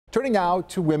Turning now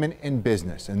to women in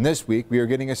business, and this week we are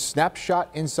getting a snapshot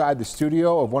inside the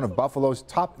studio of one of Buffalo's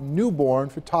top newborn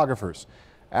photographers.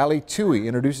 Ali Tui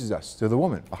introduces us to the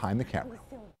woman behind the camera.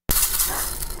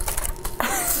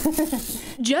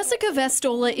 Jessica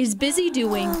Vestola is busy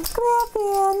doing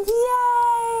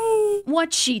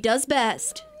what she does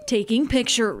best, taking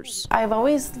pictures. I've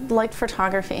always liked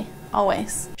photography,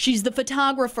 always. She's the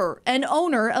photographer and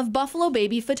owner of Buffalo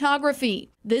Baby Photography.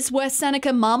 This West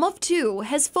Seneca mom of two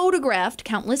has photographed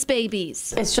countless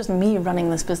babies. It's just me running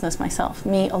this business myself,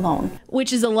 me alone.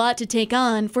 Which is a lot to take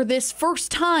on for this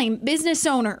first-time business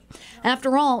owner.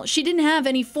 After all, she didn't have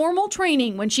any formal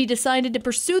training when she decided to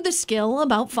pursue the skill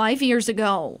about 5 years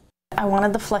ago. I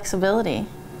wanted the flexibility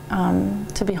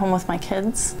to be home with my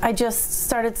kids. I just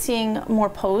started seeing more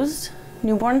posed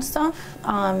newborn stuff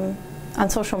on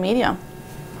social media.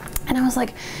 And I was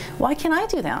like, why can't I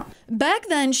do that? Back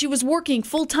then, she was working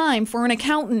full-time for an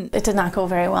accountant. It did not go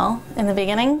very well in the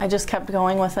beginning. I just kept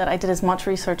going with it. I did as much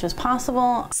research as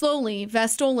possible. Slowly,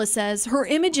 Vestola says her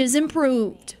images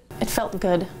improved. It felt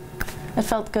good. It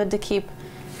felt good to keep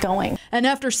going. And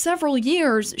after several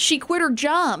years, she quit her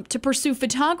job to pursue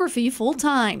photography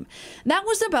full-time. That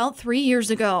was about 3 years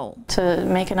ago. To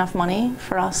make enough money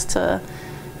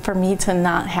for me to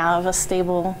not have a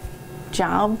stable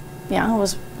job, yeah, it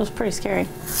was pretty scary.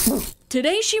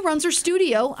 Today, she runs her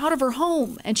studio out of her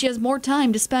home, and she has more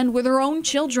time to spend with her own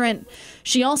children.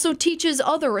 She also teaches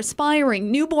other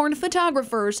aspiring newborn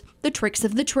photographers the tricks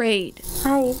of the trade.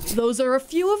 Hi. Those are a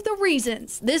few of the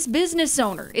reasons this business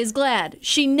owner is glad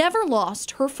she never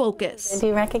lost her focus. Do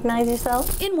you recognize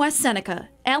yourself? In West Seneca,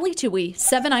 Ali Tui,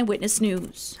 7 Eyewitness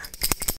News.